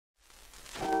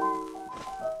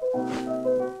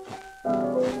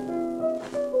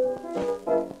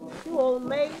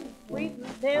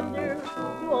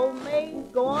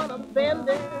on a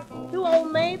bender. Two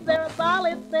old maids, they're a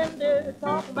solid cinder.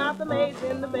 Talk about the maids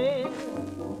in the bed.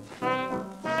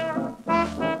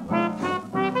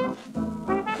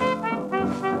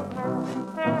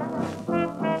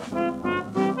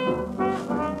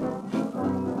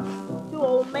 Two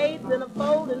old maids in a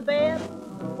folding bed.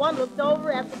 One looked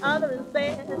over at the other and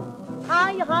said,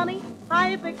 "Hiya, honey, how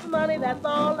you fix the money? That's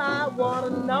all I want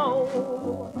to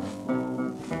know."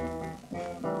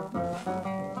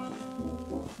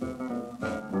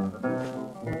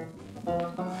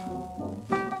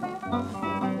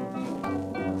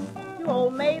 Two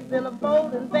old maids in a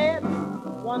folding bed.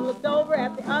 One looked over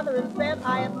at the other and said,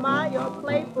 "I admire your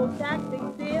playful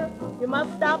tactics, dear. You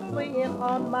must stop swinging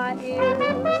on my ear."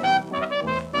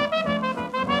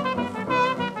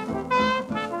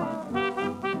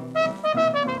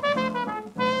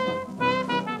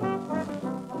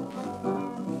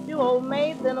 Two old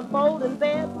maids in a folding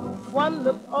bed. One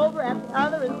looked over at the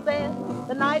other and said,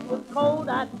 "The night was cold,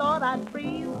 I thought I'd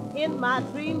freeze. In my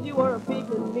dreams you were a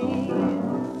Pekingese."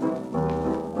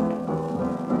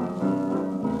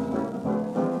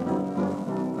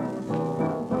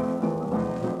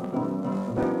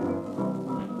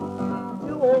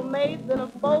 Two old maids in a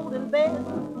folding bed.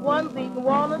 One's eating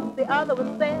walnuts, the other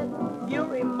one said, "You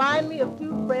remind me of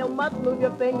two frail mutts. Move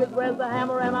your fingers, where's the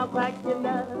hammer, and I'll crack your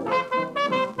nuts."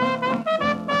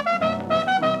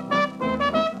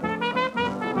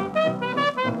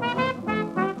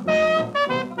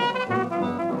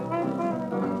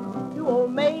 Two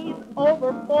old maids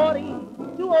over 40,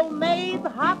 two old maids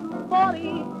hot and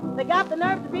sporty. They got the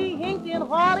nerve to be hinky and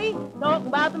haughty, talking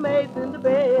about the maids in the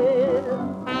bed.